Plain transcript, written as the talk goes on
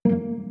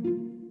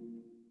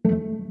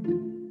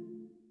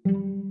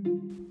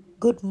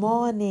Good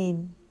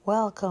morning.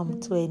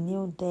 Welcome to a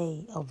new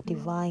day of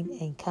divine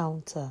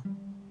encounter.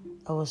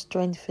 Our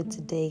strength for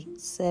today,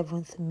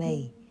 7th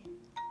May,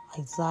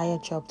 Isaiah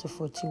chapter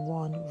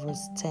 41,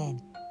 verse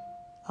 10.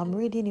 I'm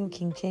reading New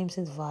King James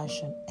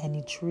Version, and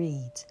it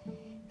reads,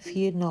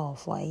 "Fear not,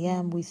 for I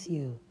am with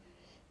you.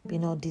 Be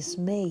not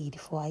dismayed,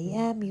 for I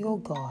am your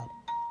God.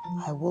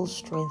 I will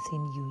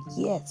strengthen you.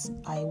 Yes,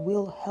 I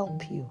will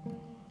help you.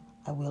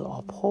 I will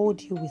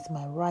uphold you with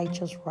my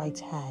righteous right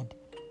hand."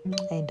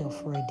 End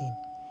of reading.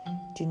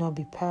 Do not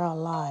be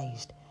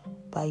paralyzed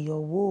by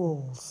your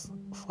woes,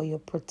 for your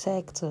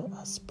protector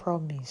has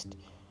promised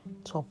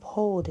to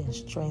uphold and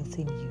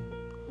strengthen you.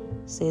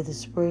 Say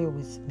this prayer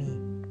with me.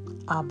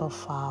 Abba,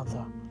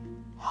 Father,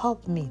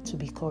 help me to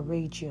be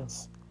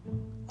courageous.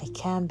 I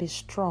can be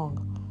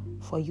strong,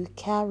 for you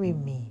carry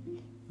me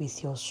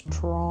with your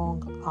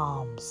strong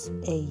arms.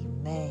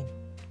 Amen.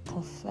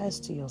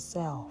 Confess to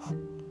yourself,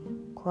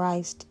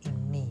 Christ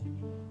in me,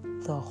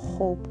 the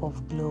hope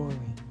of glory.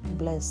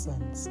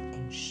 Blessings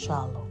and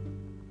shalom.